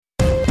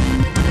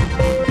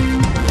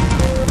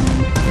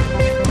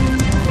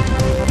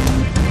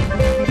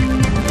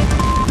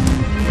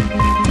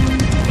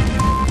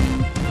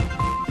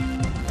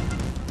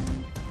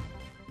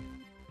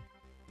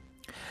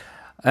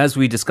As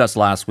we discussed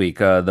last week,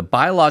 the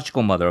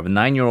biological mother of a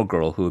 9-year-old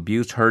girl who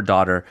abused her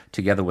daughter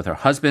together with her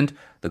husband,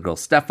 the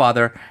girl's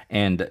stepfather,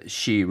 and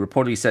she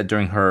reportedly said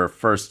during her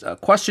first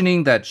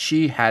questioning that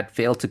she had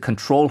failed to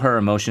control her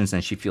emotions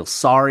and she feels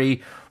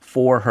sorry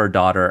for her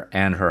daughter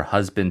and her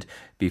husband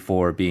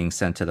before being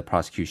sent to the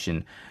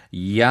prosecution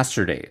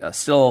yesterday.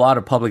 Still a lot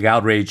of public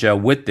outrage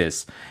with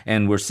this,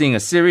 and we're seeing a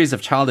series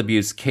of child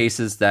abuse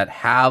cases that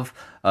have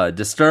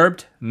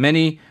disturbed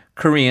many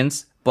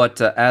Koreans.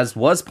 But as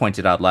was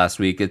pointed out last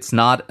week, it's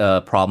not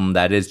a problem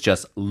that is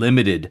just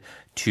limited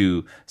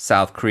to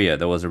South Korea.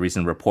 There was a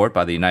recent report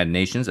by the United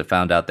Nations that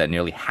found out that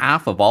nearly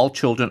half of all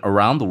children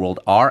around the world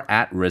are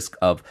at risk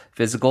of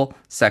physical,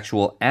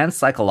 sexual, and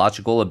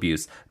psychological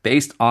abuse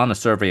based on a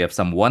survey of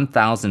some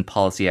 1,000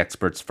 policy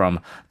experts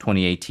from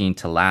 2018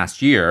 to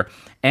last year,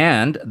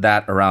 and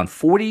that around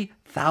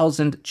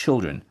 40,000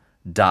 children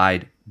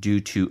died due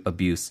to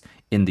abuse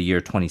in the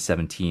year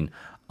 2017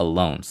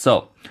 alone.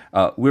 So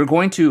we're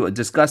going to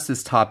discuss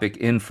this topic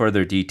in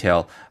further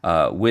detail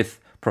with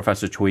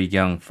Professor Cho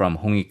Hee-kyung from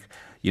Hongik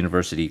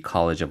University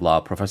College of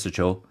Law. Professor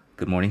Cho,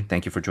 good morning.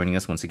 Thank you for joining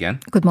us once again.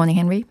 Good morning,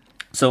 Henry.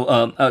 So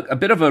a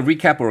bit of a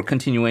recap or a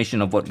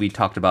continuation of what we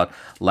talked about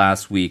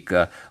last week.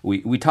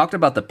 We talked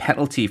about the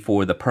penalty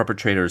for the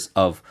perpetrators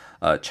of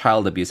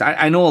child abuse.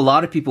 I know a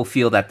lot of people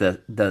feel that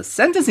the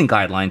sentencing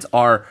guidelines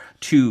are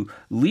too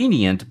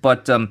lenient,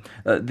 but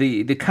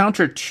the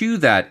counter to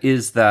that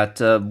is that,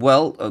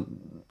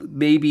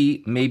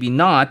 maybe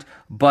not,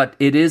 but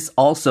it is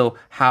also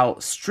how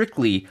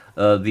strictly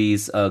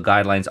these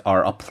guidelines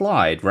are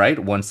applied, right?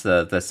 Once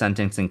the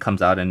sentencing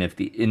comes out and if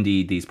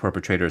indeed these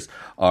perpetrators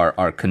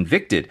are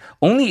convicted.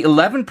 Only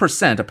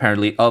 11%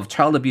 apparently of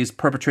child abuse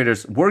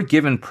perpetrators were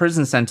given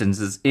prison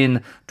sentences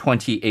in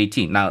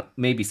 2018. Now,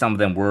 maybe some of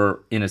them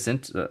were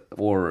innocent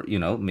or,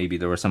 maybe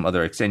there were some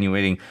other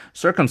extenuating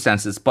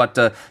circumstances, but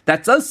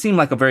that does seem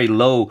like a very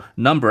low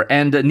number.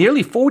 And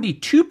nearly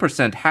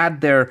 42%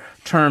 had their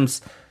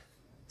terms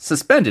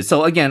suspended.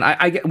 So again,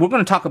 we're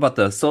going to talk about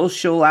the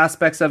social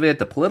aspects of it,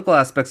 the political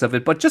aspects of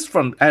it, but just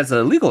as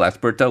a legal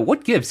expert,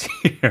 what gives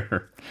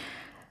here?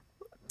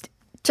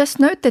 Just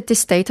note that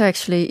this data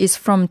actually is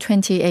from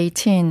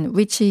 2018,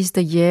 which is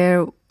the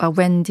year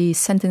when the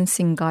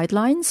sentencing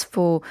guidelines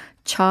for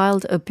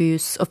child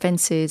abuse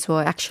offenses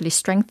were actually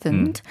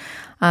strengthened.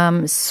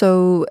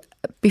 So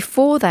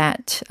before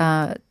that,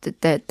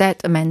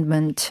 that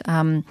amendment,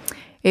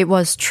 it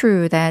was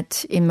true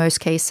that in most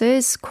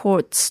cases,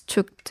 courts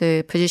took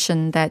the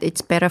position that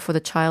it's better for the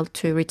child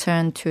to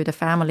return to the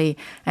family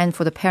and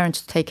for the parent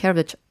to take care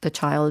of the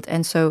child.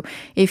 And so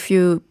if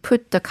you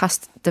put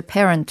the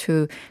parent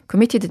who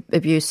committed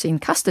abuse in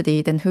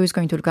custody, then who's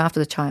going to look after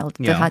the child?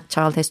 Yeah. The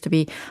child has to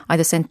be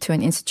either sent to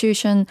an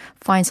institution,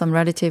 find some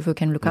relative who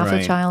can look after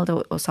the child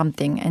or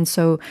something. And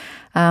so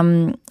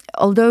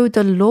although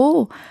the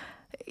law,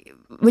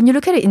 when you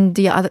look at it in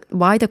the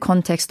wider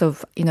context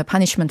of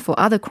punishment for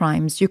other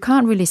crimes, you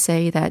can't really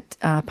say that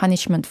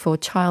punishment for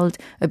child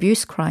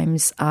abuse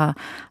crimes are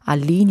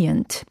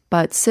lenient.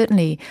 But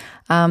certainly,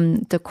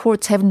 the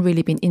courts haven't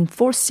really been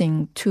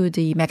enforcing to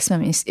the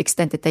maximum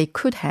extent that they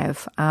could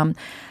have.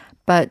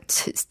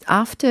 But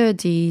after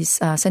these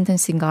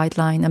sentencing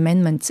guideline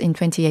amendments in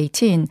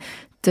 2018,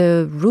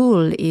 the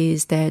rule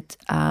is that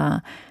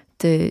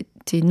the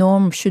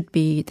norm should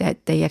be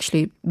that they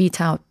actually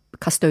mete out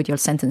custodial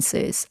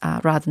sentences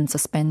rather than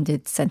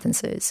suspended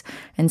sentences.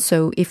 And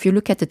so if you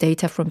look at the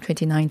data from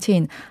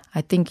 2019, I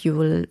think you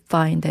will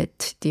find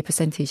that the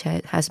percentage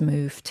has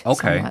moved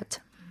somewhat.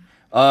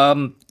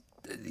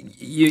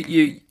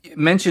 You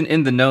mentioned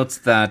in the notes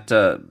that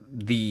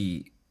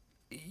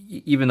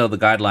even though the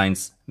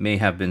guidelines may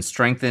have been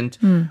strengthened,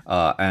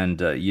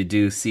 and you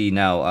do see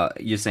now,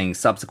 you're saying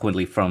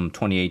subsequently from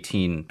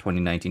 2018,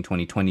 2019,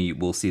 2020,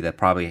 we'll see that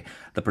probably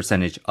the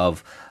percentage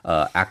of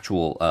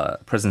actual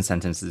prison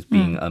sentences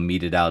being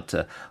meted out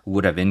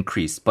would have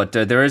increased. But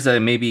there is a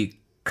maybe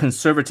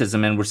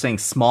conservatism, and we're saying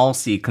small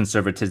c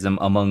conservatism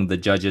among the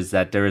judges,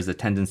 that there is a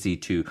tendency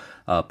to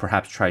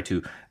perhaps try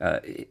to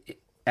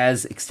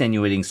as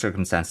extenuating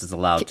circumstances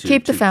allow to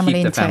keep the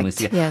family families.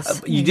 Yeah.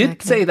 Yes, you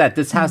did say that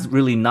this has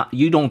really not,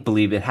 you don't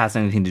believe it has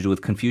anything to do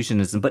with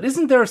Confucianism, but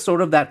isn't there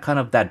sort of that kind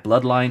of that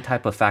bloodline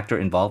type of factor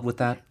involved with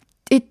that?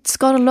 It's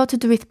got a lot to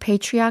do with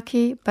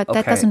patriarchy, but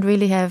that doesn't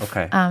really have,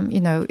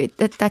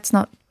 that's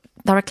not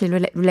directly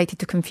related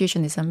to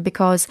Confucianism,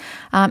 because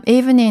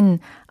even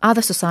in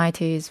other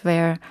societies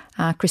where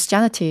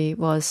Christianity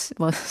was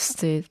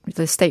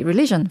the state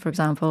religion, for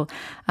example,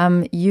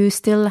 you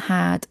still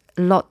had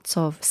lots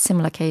of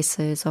similar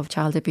cases of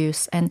child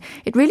abuse. And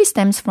it really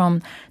stems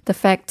from the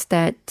fact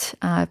that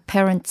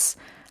parents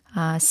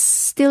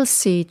still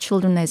see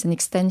children as an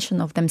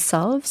extension of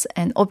themselves,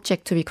 an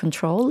object to be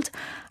controlled.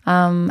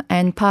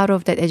 And part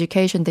of that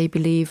education, they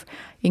believe,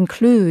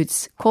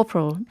 includes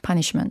corporal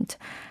punishment.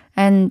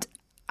 And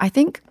I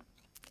think,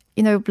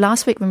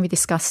 last week when we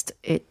discussed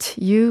it,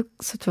 you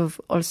sort of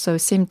also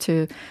seemed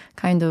to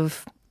kind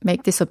of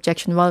make this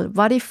objection. Well,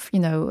 what if,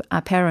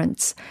 our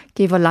parents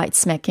give a light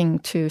smacking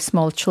to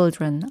small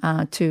children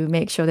to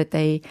make sure that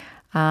they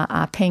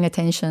are paying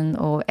attention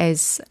or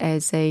as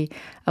a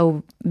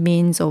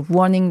means of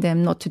warning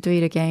them not to do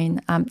it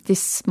again,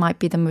 this might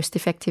be the most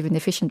effective and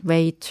efficient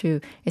way to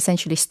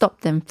essentially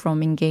stop them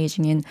from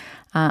engaging in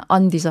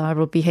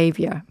undesirable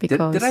behavior.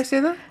 Because did I say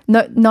that?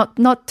 No,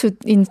 not to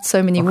in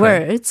so many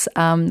words,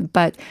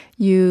 but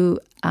you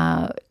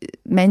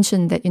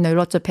mentioned that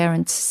lots of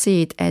parents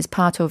see it as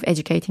part of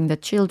educating the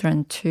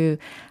children to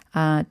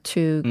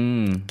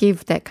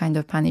give that kind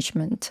of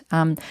punishment.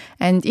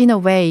 And in a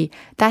way,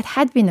 that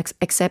had been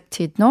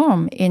accepted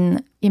norm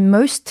in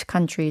most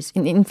countries,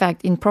 in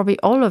fact, in probably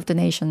all of the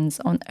nations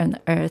on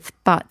earth.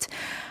 But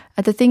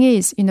the thing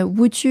is,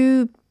 would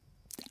you,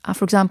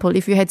 for example,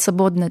 if you had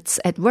subordinates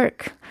at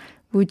work,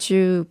 would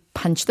you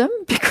punch them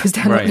because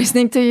they're not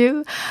listening to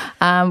you?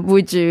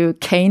 Would you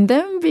cane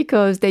them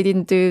because they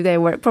didn't do their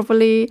work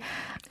properly?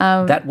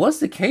 That was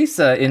the case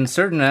in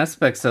certain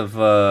aspects of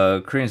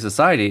Korean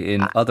society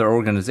in other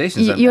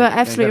organizations. You are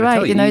absolutely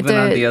right. Even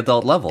on the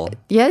adult level.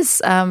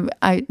 Yes,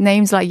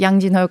 names like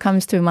Yang Jin-ho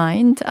comes to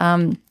mind,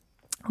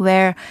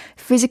 where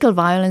physical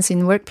violence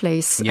in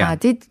workplace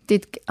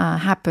did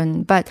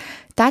happen, but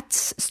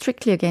that's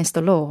strictly against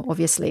the law,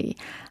 obviously.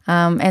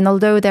 And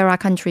although there are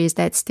countries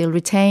that still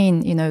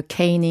retain,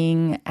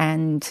 caning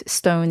and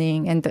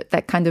stoning and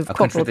that kind of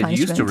corporal punishment. A country that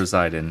you used to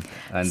reside in,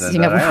 and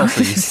that I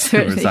also used to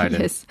reside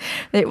in. Yes,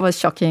 it was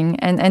shocking.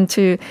 And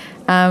to,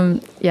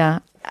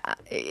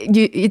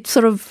 it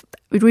sort of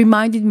it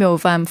reminded me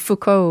of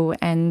Foucault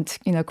and,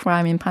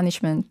 crime and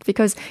punishment,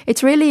 because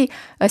it's really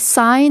a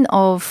sign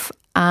of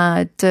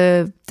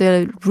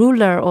the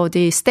ruler or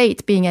the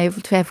state being able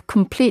to have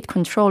complete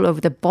control over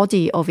the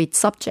body of its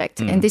subject.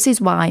 And this is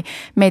why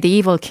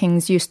medieval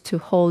kings used to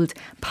hold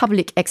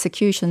public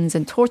executions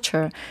and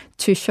torture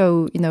to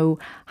show,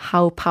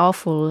 how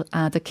powerful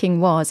the king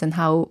was and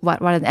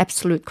what an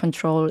absolute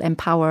control and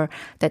power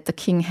that the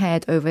king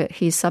had over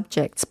his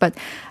subjects. But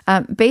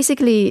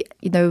basically,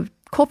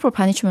 corporal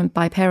punishment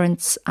by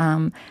parents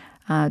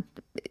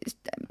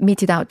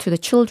meted out to the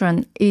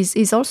children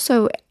is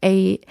also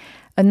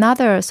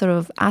another sort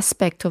of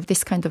aspect of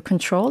this kind of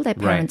control that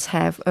parents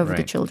have over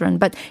the children.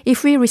 But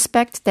if we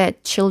respect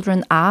that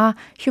children are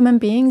human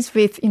beings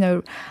with,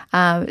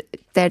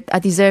 that are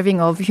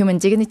deserving of human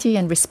dignity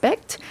and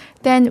respect,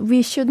 then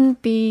we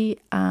shouldn't be,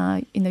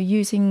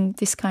 using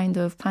this kind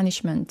of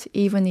punishment,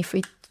 even if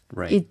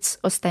it's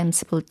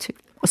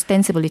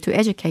ostensibly to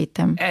educate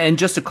them. And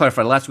just to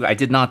clarify, last week I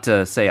did not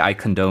say I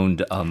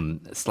condoned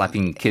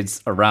slapping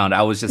kids around.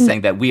 I was just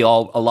saying that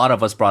a lot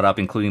of us brought up,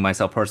 including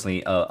myself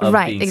personally, of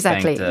being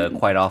spanked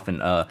quite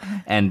often,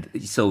 and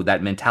so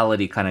that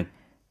mentality kind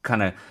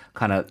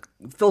of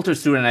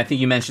filters through. And I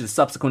think you mentioned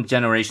subsequent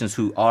generations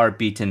who are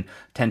beaten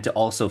tend to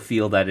also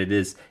feel that it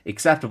is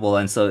acceptable,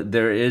 and so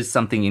there is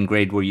something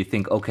ingrained where you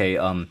think, okay.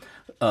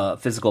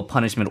 Physical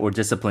punishment or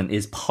discipline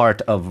is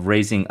part of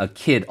raising a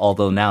kid,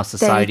 although now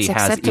society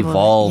has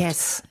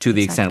evolved to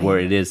the extent where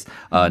it is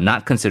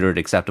not considered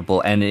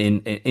acceptable, and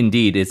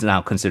indeed is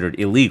now considered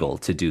illegal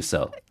to do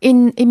so.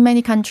 In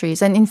many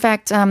countries, and in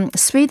fact,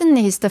 Sweden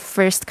is the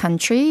first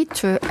country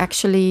to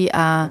actually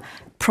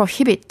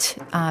prohibit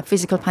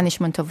physical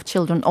punishment of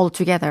children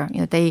altogether.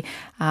 They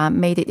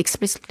made it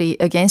explicitly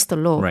against the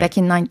law back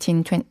in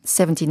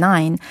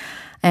 1979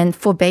 and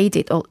forbade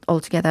it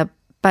altogether.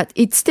 But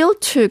it still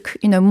took,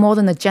 more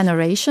than a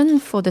generation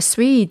for the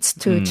Swedes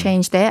to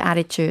change their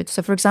attitude.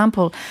 So, for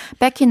example,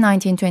 back in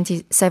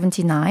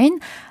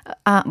 1979,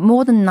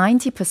 more than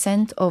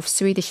 90% of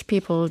Swedish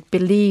people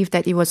believed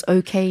that it was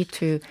okay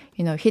to,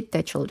 hit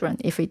their children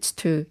if it's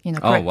to,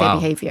 correct their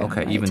behavior.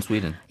 Okay, right? Even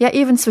Sweden. Yeah,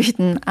 even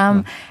Sweden.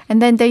 And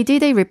then they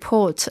did a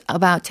report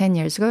about 10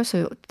 years ago,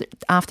 so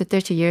after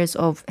 30 years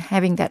of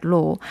having that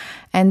law,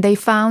 and they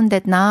found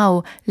that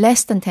now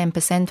less than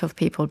 10% of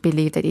people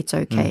believe that it's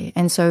okay.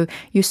 And so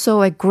you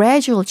saw a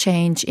gradual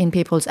change in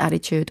people's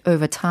attitude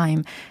over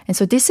time. And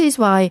so this is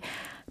why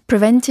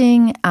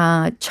preventing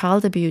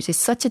child abuse is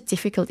such a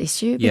difficult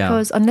issue,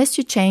 because unless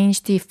you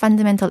change the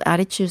fundamental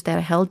attitudes that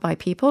are held by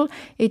people,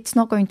 it's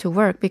not going to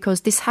work,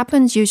 because this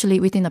happens usually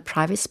within a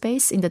private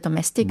space in the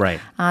domestic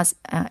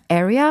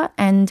area,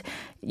 and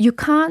you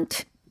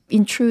can't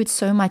intrude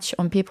so much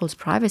on people's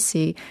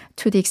privacy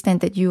to the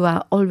extent that you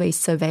are always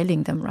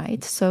surveilling them,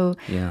 right? So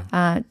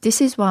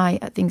this is why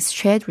I think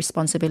shared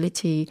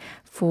responsibility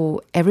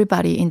for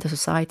everybody in the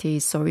society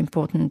is so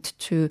important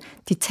to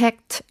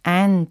detect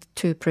and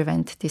to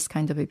prevent this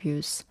kind of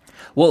abuse.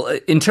 Well,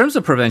 in terms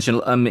of prevention,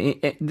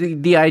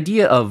 the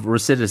idea of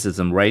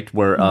recidivism, right,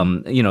 where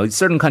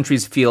certain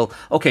countries feel,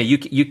 okay,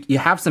 you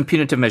have some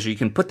punitive measure, you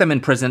can put them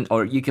in prison,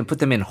 or you can put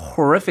them in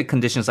horrific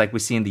conditions like we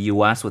see in the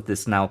U.S. with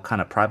this now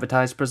kind of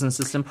privatized prison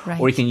system,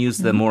 or you can use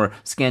the more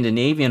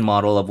Scandinavian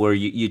model of where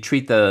you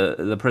treat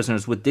the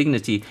prisoners with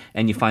dignity,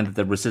 and you find that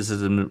the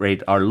recidivism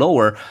rate are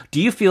lower.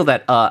 Do you feel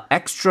that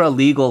extra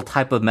legal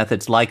type of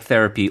methods like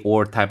therapy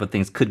or type of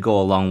things could go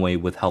a long way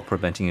with help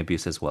preventing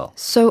abuse as well?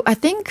 So I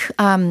think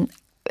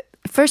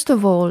first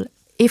of all,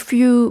 if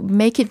you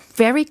make it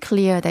very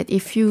clear that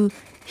if you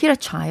hit a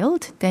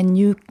child, then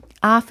you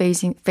are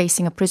facing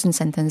a prison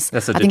sentence,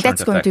 That's a I think deterrent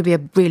that's going to be a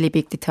really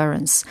big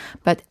deterrence.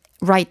 But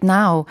right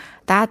now,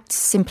 that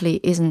simply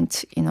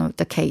isn't,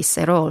 the case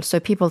at all. So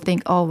people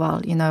think, oh,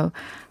 well,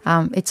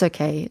 it's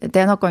okay.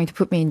 They're not going to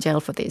put me in jail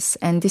for this.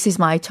 And this is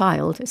my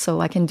child,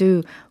 so I can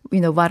do,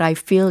 what I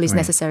feel is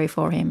necessary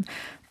for him.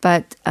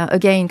 But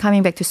again,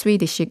 coming back to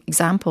Swedish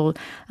example,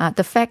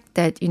 the fact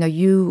that,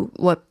 you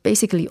were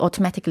basically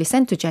automatically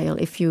sent to jail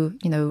if you,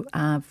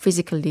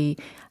 physically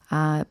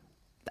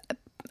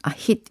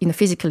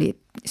physically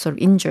sort of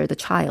injure the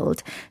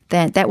child,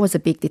 then that was a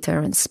big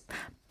deterrence.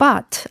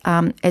 But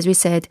as we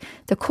said,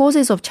 the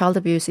causes of child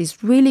abuse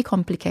is really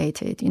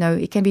complicated.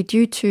 It can be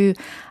due to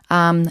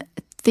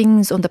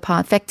things on the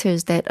part,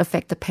 factors that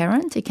affect the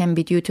parent. It can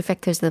be due to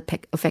factors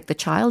that affect the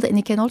child. And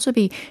it can also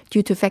be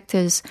due to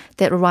factors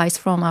that arise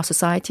from our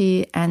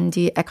society and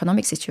the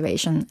economic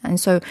situation. And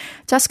so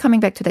just coming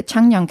back to the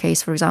Changnyeong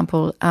case, for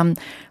example,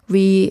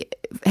 we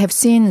have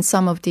seen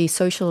some of the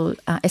social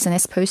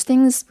SNS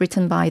postings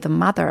written by the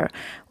mother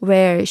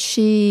where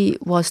she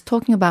was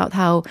talking about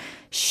how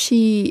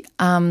she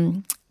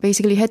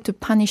basically had to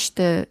punish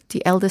the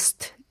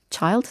eldest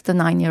child, the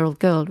 9-year-old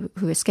girl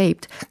who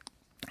escaped,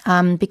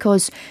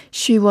 because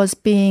she was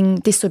being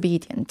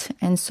disobedient.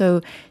 And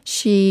so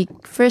she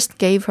first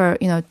gave her,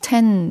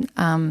 10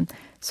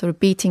 sort of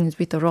beatings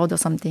with a rod or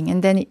something,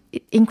 and then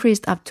it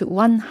increased up to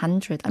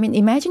 100. I mean,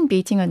 imagine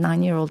beating a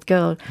 9-year-old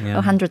girl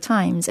 100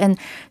 times. And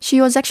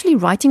she was actually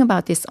writing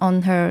about this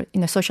on her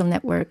social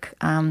network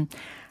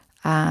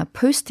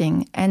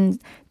posting. And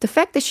the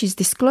fact that she's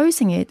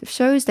disclosing it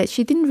shows that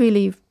she didn't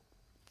really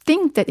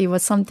think that it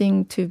was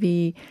something to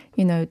be,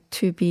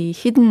 to be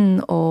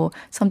hidden or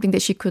something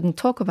that she couldn't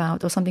talk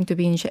about or something to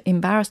be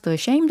embarrassed or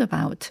ashamed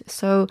about.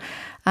 So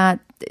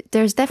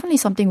there's definitely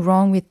something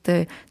wrong with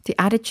the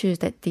attitudes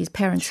that these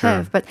parents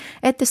have. But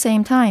at the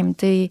same time,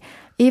 the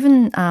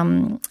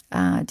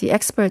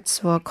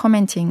experts were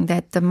commenting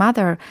that the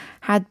mother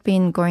had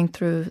been going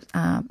through,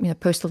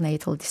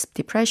 postnatal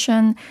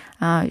depression.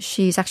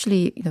 She's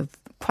actually,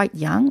 quite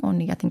young,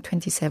 only I think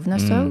 27 or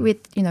so,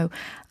 with,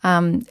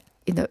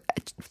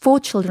 4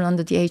 children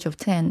under the age of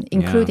 10,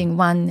 including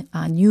one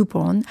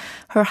newborn.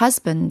 Her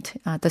husband,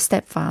 the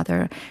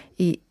stepfather,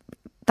 he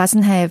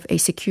doesn't have a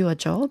secure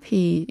job.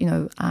 He,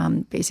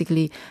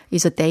 basically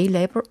is a day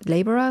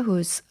laborer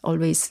who's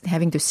always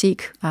having to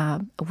seek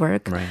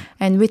work. Right.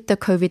 And with the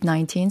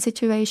COVID-19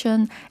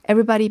 situation,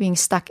 everybody being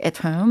stuck at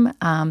home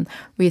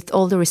with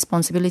all the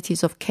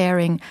responsibilities of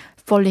caring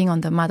falling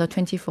on the mother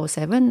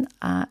 24/7,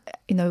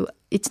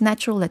 it's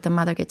natural that the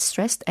mother gets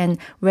stressed. And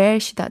where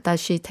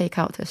does she take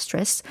out her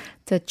stress?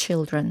 The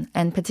children,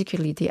 and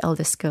particularly the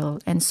eldest girl.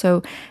 And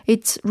so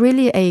it's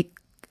really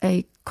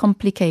a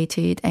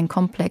complicated and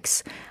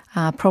complex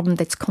problem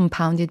that's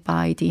compounded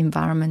by the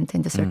environment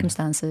and the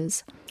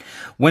circumstances.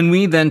 When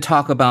we then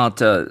talk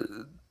about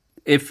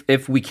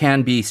if we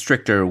can be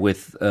stricter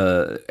with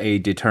a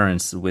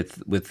deterrence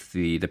with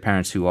the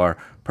parents who are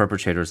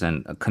perpetrators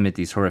and commit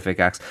these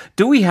horrific acts,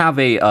 do we have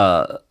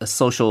a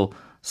social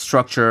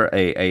structure,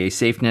 a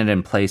safe net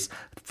in place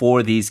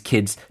for these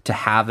kids to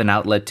have an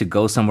outlet to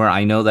go somewhere?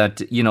 I know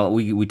that,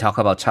 we talk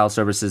about child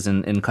services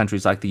in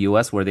countries like the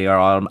U.S. where they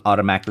are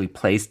automatically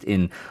placed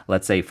in,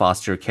 let's say,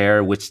 foster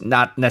care, which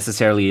not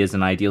necessarily is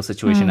an ideal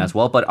situation as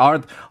well. But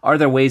are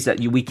there ways that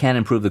we can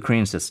improve the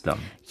Korean system?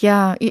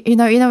 Yeah, in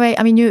a way,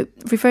 I mean, you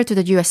refer to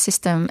the U.S.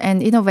 system,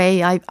 and in a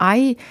way,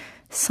 I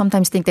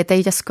sometimes think that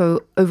they just go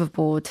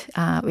overboard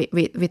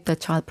with the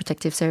child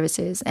protective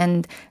services,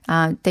 and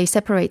they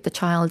separate the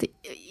child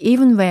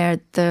even where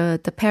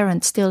the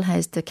parent still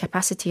has the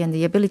capacity and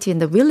the ability and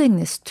the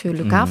willingness to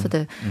look after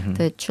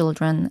the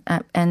children,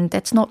 and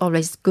that's not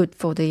always good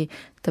for the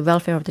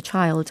welfare of the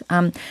child.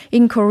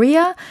 In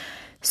Korea,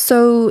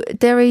 so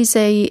there is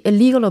a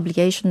legal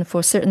obligation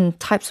for certain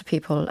types of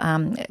people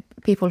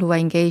who are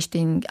engaged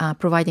in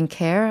providing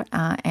care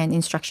and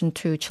instruction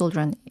to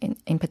children,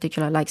 in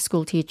particular, like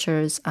school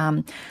teachers,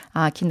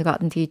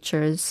 kindergarten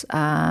teachers,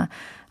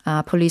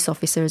 police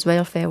officers,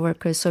 welfare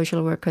workers,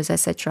 social workers,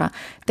 etc.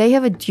 They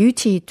have a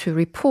duty to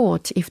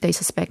report if they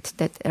suspect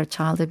that their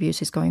child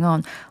abuse is going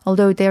on.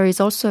 Although there is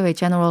also a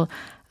general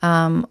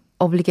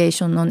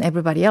obligation on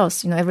everybody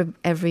else,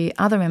 every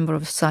other member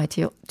of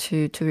society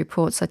to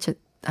report such a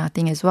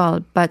thing as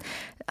well. But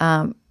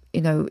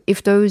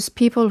if those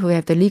people who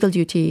have the legal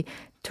duty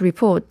to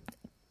report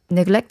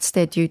neglects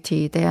their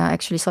duty, they are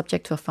actually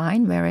subject to a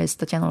fine, whereas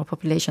the general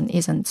population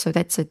isn't. So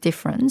that's a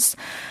difference.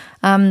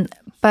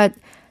 But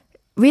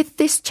with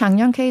this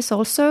Changnyeong case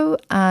also,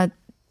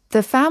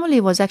 the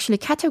family was actually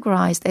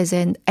categorized as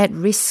an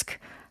at-risk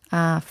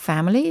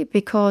family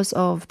because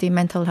of the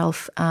mental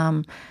health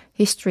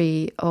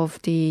history of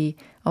the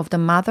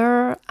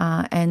mother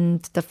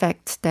and the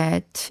fact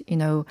that,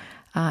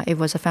 it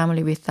was a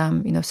family with,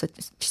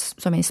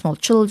 so many small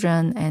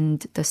children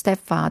and the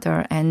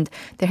stepfather. And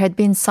there had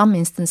been some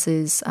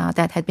instances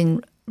that had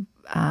been,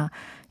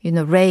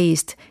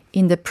 raised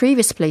in the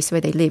previous place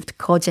where they lived,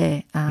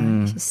 Koje,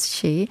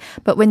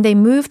 But when they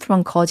moved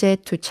from Koje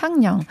to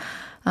Changnyeong,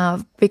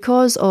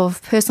 because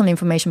of personal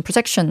information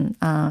protection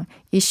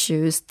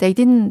issues, they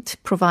didn't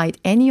provide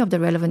any of the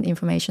relevant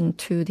information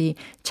to the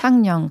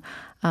Changnyeong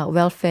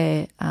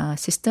welfare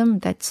system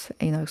that's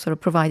sort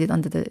of provided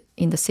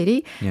in the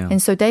city,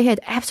 and so they had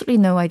absolutely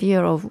no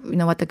idea of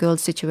what the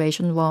girl's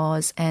situation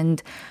was,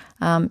 and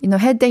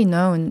had they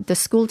known, the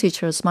school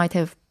teachers might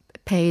have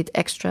paid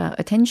extra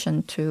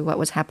attention to what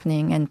was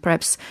happening and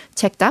perhaps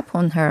checked up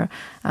on her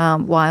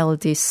while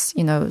this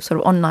sort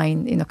of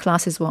online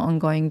classes were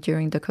ongoing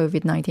during the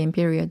COVID-19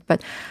 period.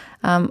 But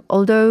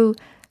although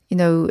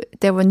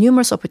there were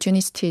numerous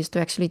opportunities to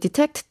actually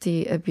detect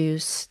the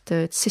abuse,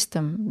 the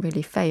system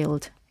really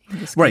failed in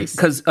this right, case.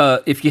 Because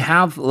if you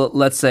have,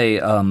 let's say,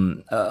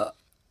 a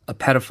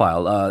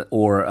pedophile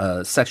or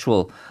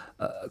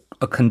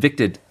a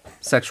convicted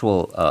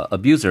sexual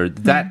abuser,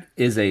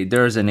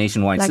 there's a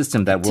nationwide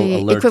system that will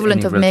alert the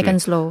equivalent of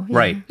Megan's Law. Yeah.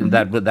 Right,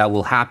 that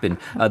will happen.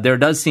 There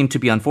does seem to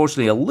be,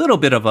 unfortunately, a little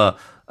bit of a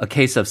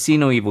case of see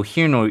no evil,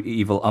 hear no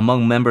evil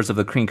among members of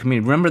the Korean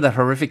community. Remember that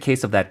horrific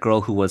case of that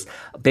girl who was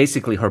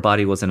basically her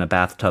body was in a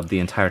bathtub the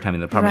entire time in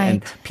the apartment,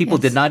 and people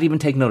did not even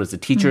take notice. The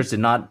teachers did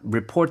not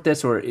report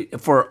this, or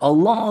for a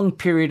long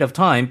period of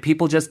time,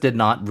 people just did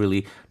not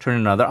really turn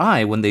another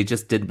eye when they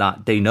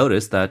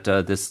noticed that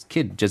this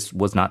kid just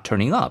was not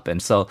turning up.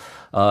 And so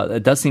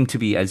it does seem to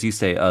be, as you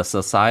say, a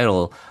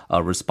societal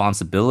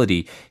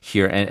responsibility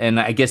here. And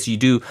I guess you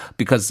do,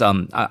 because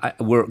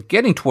we're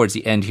getting towards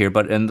the end here,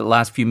 but in the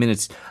last few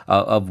minutes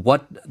of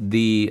what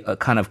the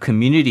kind of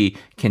community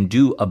can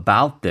do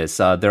about this.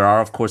 There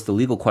are, of course, the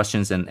legal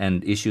questions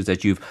and issues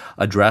that you've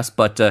addressed,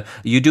 but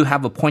you do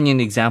have a poignant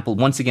example.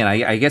 Once again,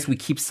 I guess we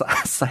keep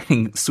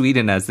citing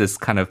Sweden as this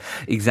kind of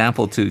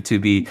example to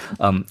be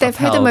they've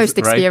had the most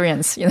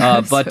experience.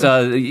 But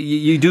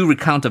you do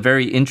recount a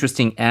very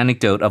interesting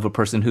anecdote of a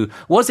person who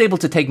was able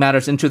to take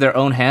matters into their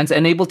own hands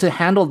and able to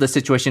handle the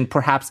situation,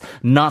 perhaps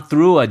not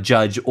through a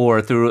judge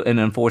or through an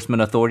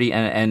enforcement authority,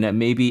 and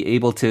maybe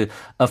able to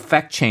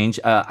affect change.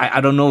 I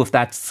don't know if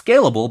that's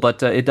scalable,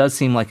 but it does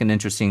seem like an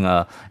interesting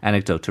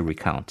anecdote to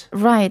recount.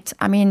 Right.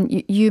 I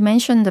mean, you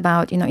mentioned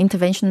about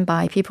intervention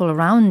by people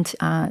around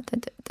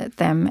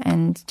them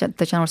and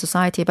the general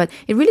society, but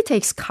it really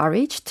takes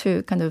courage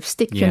to kind of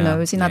stick your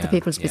nose in other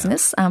people's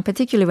business,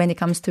 particularly when it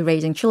comes to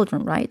raising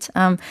children, right?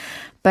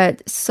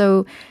 But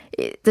so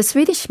the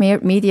Swedish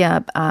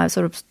media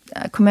sort of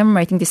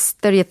commemorating this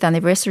 30th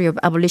anniversary of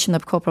abolition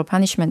of corporal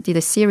punishment did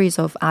a series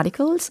of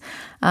articles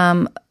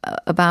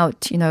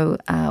about,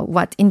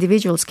 what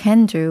individuals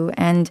can do.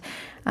 And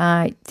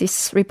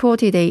this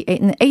reported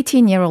an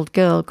 18-year-old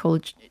girl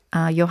called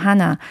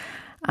Johanna.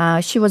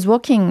 She was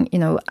walking,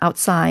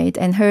 outside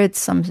and heard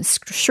some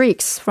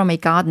shrieks from a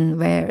garden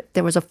where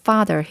there was a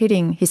father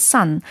hitting his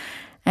son.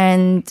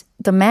 And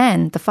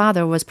the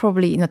father, was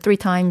probably, 3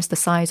 times the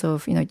size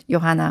of,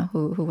 Johanna,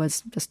 who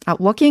was just out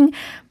walking.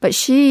 But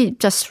she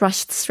just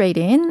rushed straight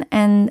in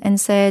and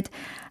said,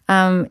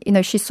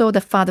 she saw the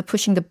father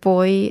pushing the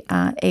boy,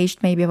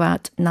 aged maybe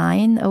about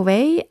 9,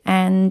 away.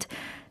 And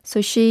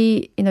so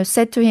she,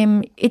 said to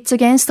him, it's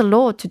against the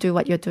law to do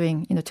what you're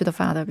doing, to the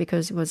father,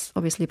 because it was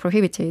obviously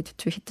prohibited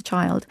to hit the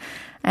child.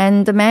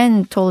 And the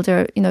man told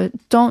her,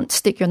 don't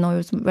stick your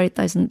nose where it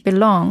doesn't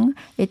belong.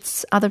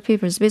 It's other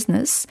people's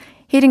business.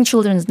 Hitting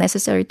children is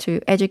necessary to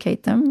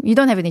educate them. You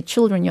don't have any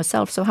children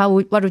yourself, so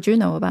what would you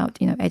know about,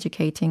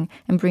 educating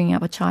and bringing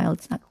up a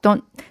child?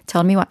 Don't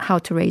tell me how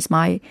to raise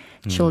my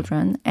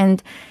children.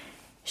 And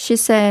she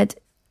said,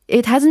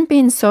 it hasn't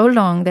been so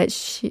long that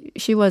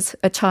she was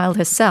a child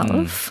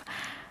herself.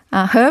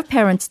 Her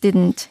parents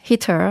didn't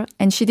hit her,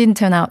 and she didn't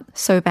turn out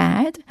so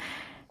bad.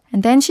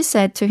 And then she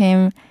said to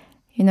him,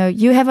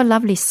 you have a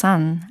lovely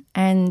son,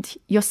 and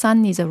your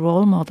son is a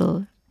role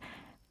model.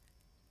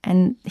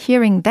 And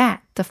hearing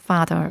that, the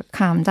father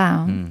calmed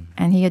down,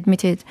 and he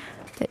admitted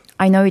that,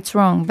 I know it's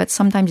wrong, but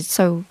sometimes it's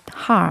so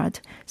hard.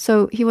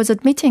 So he was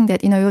admitting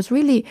that, it was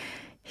really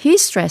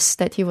his stress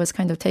that he was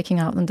kind of taking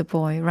out on the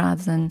boy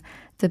rather than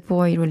the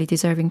boy really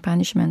deserving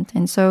punishment.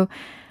 And so,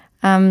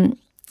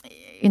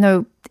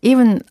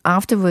 even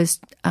afterwards,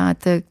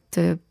 the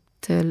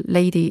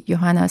lady,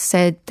 Johanna,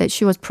 said that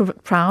she was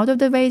proud of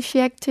the way she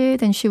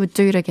acted and she would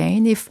do it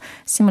again if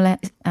similar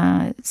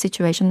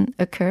situation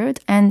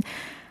occurred. And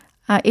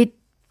it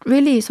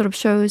really sort of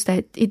shows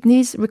that it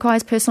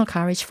requires personal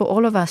courage for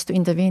all of us to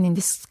intervene in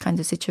this kind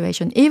of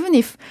situation, even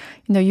if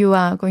you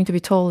are going to be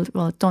told,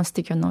 well, don't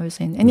stick your nose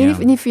in, and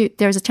even if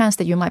there's a chance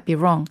that you might be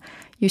wrong,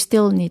 you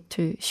still need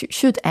to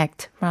should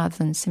act rather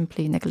than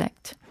simply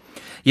neglect.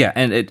 Yeah,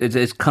 and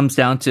it comes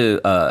down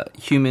to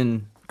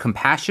human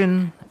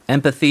compassion,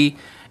 empathy,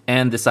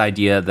 and this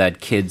idea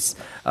that kids,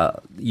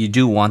 you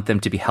do want them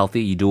to be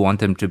healthy, you do want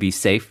them to be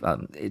safe.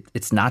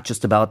 It's not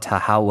just about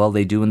how well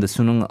they do in the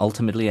sunung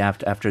ultimately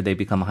after they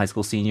become a high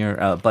school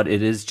senior, but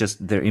it is just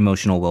their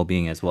emotional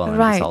well-being as well. Right.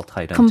 And it's all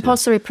tied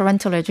Compulsory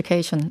parental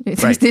education.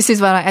 Right. This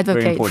is what I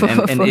advocate for.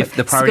 And if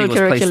the priority was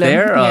placed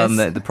there,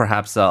 yes.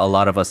 perhaps a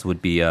lot of us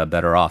would be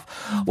better off.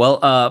 Well,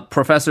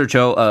 Professor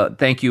Cho,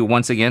 thank you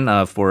once again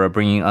for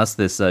bringing us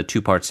this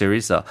two-part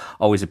series.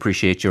 Always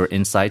appreciate your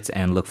insights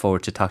and look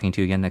forward to talking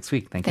to you again next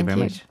week. Thank you very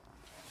much.